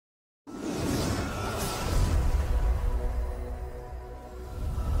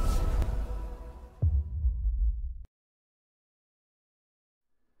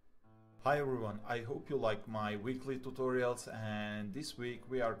Hi everyone, I hope you like my weekly tutorials, and this week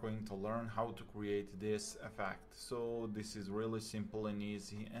we are going to learn how to create this effect. So this is really simple and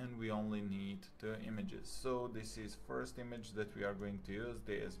easy, and we only need two images. So this is first image that we are going to use,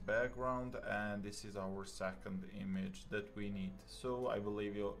 this background, and this is our second image that we need. So I will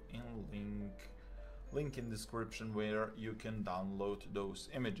leave you in link in description where you can download those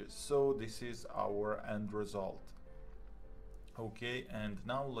images. So this is our end result. Okay, and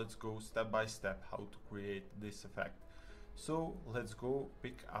now let's go step by step how to create this effect. So let's go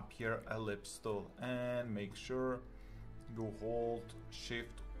pick up here ellipse tool and make sure you hold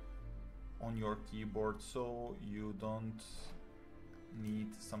shift on your keyboard, so you don't need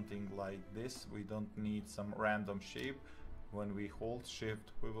something like this. We don't need some random shape. When we hold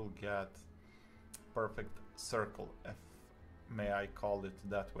shift we will get perfect circle, if may I call it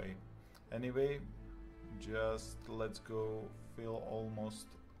that way. Anyway, just let's go fill almost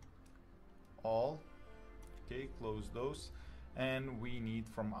all. Okay, close those, and we need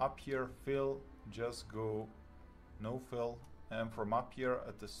from up here fill, just go no fill, and from up here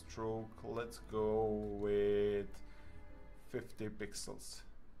at the stroke let's go with 50 pixels,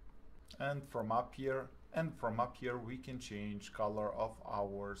 and from up here we can change color of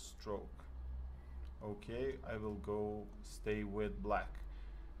our stroke. Okay, I will go stay with black.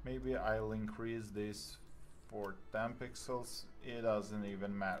 Maybe I'll increase this for 10 pixels, it doesn't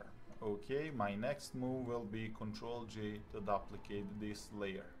even matter. Okay, my next move will be Ctrl J to duplicate this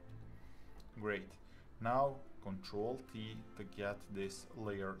layer. Great. Now Ctrl T to get this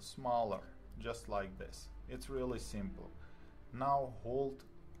layer smaller, just like this. It's really simple. Now hold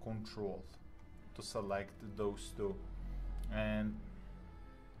Ctrl to select those two and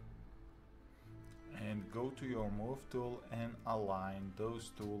go to your move tool and align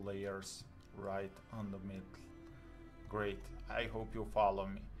those two layers right on the middle. Great, I hope you follow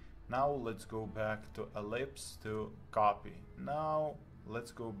me. Now let's go back to ellipse to copy. Now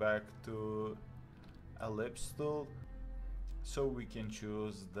let's go back to ellipse tool so we can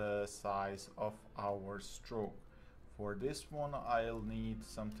choose the size of our stroke. For this one I'll need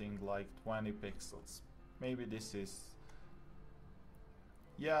something like 20 pixels. Maybe this is,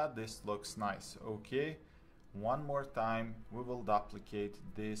 yeah, this looks nice. Okay, one more time we will duplicate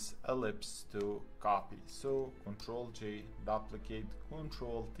this ellipse to copy. So Ctrl J, duplicate,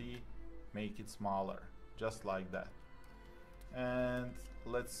 Ctrl T, make it smaller, just like that. And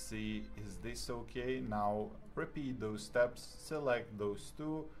let's see, is this okay? Now repeat those steps, select those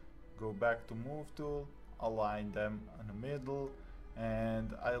two, go back to move tool, align them in the middle,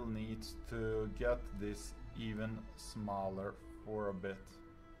 and I'll need to get this even smaller for a bit.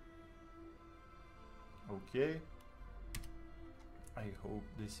 Okay, I hope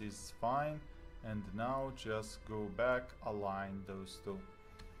this is fine, and now just go back, align those two.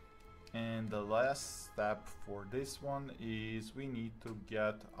 And the last step for this one is we need to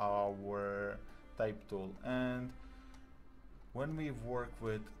get our type tool, and when we work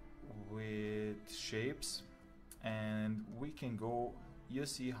with shapes, and we can go, you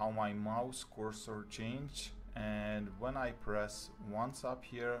see how my mouse cursor change, and when I press once up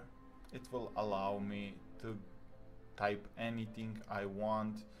here it will allow me to type anything I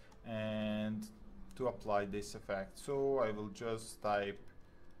want and to apply this effect. So I will just type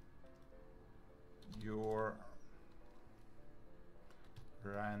your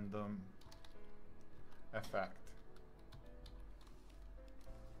random effect,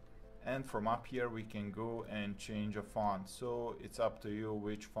 and from up here we can go and change a font. So it's up to you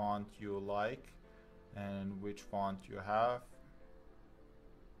which font you like and which font you have.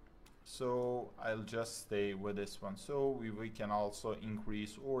 So I'll just stay with this one. So we can also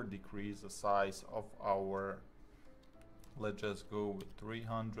increase or decrease the size of our, let's just go with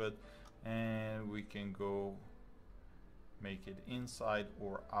 300, and we can go make it inside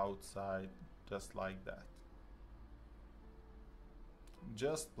or outside, just like that.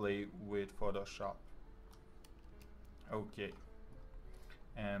 Just play with Photoshop. Okay,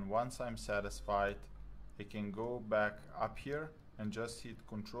 and once I'm satisfied I can go back up here and just hit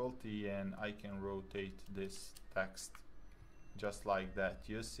Ctrl T, and I can rotate this text just like that.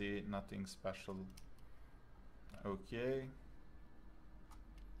 You see, nothing special. Okay,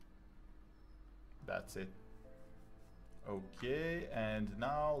 that's it. Okay, and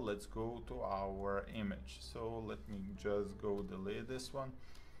now let's go to our image. So let me just go delete this one,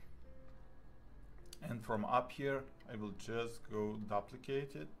 and from up here I will just go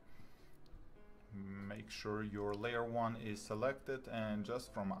duplicate it. Make sure your layer 1 is selected, and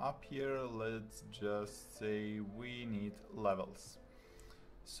just from up here let's just say we need levels.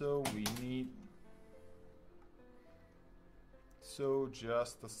 So we need So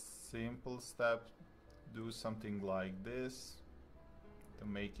just a simple step, do something like this to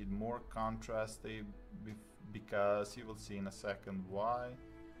make it more contrasty, because you will see in a second why.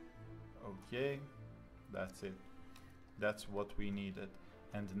 Okay, that's it. That's what we needed.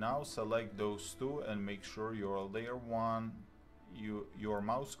 And now select those two and make sure your layer 1, your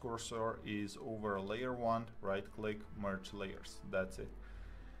mouse cursor is over layer 1, right click, merge layers. That's it.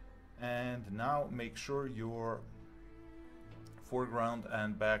 And now make sure your foreground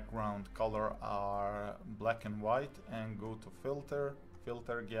and background color are black and white, and go to filter,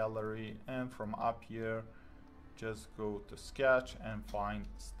 filter gallery, and from up here just go to sketch and find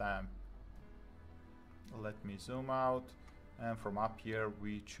stamp. Let me zoom out, and from up here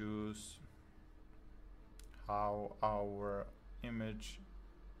we choose how our image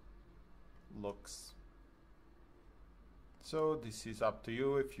looks. So this is up to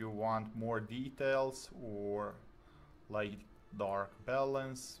you if you want more details or light dark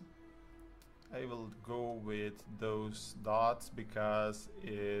balance. I will go with those dots because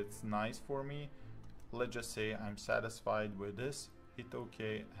it's nice for me. Let's just say I'm satisfied with this, hit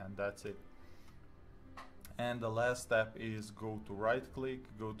OK, and that's it. And the last step is go to right click,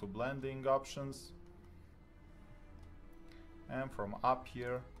 go to blending options, and from up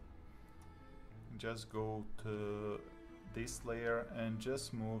here just go to this layer and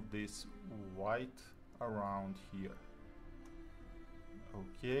just move this white around here.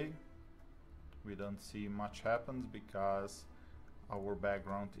 Okay, we don't see much happens because our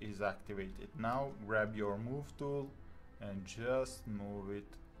background is activated. Now grab your move tool and just move it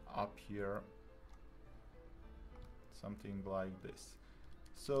up here, something like this.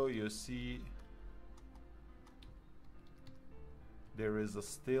 So you see there is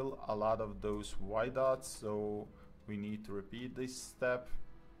still a lot of those white dots, so we need to repeat this step.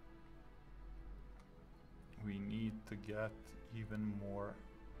 We need to get even more.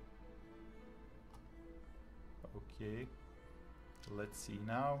 Okay, let's see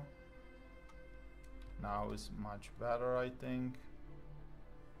now. Now is much better, I think.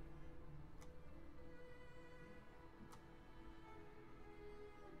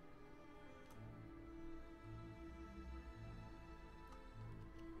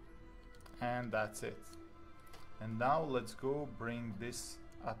 And that's it. And now let's go bring this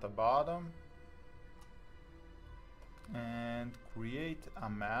at the bottom and create a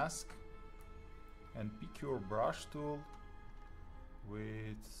mask, and pick your brush tool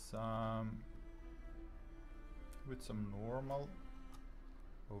with some normal.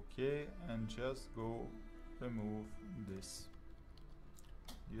 Okay, and just go remove this.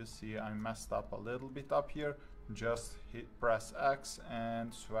 You see I messed up a little bit up here. Just press X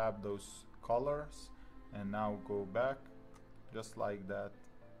and swap those colors, and now go back just like that.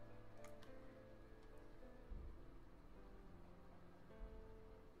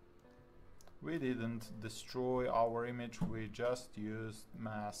 We didn't destroy our image, we just used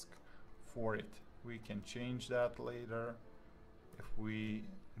mask for it. We can change that later if we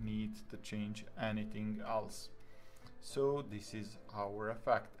need to change anything else. So this is our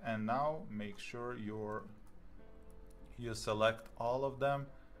effect, and now make sure you select all of them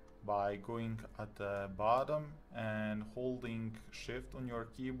by going at the bottom and holding shift on your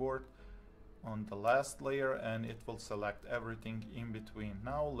keyboard on the last layer, and it will select everything in between.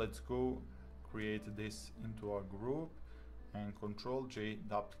 Now let's go create this into a group and Control J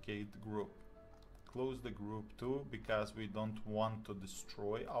duplicate group. Close the group too, because we don't want to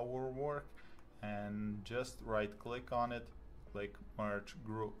destroy our work, and just right click on it, click merge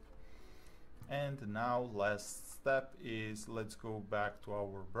group. And now last step is let's go back to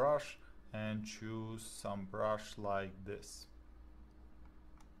our brush and choose some brush like this.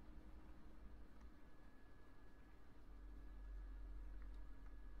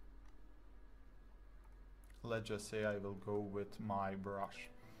 Let's just say I will go with my brush,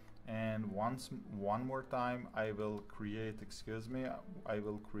 and one more time I will create, I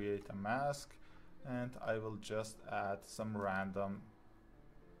will create a mask, and I will just add some random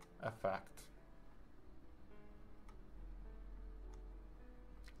effect.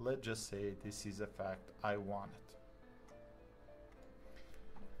 Let's just say this is effect I wanted.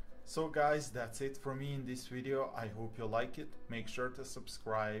 So guys, that's it for me in this video. I hope you like it. Make sure to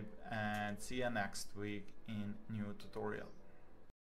subscribe and see you next week in new tutorial.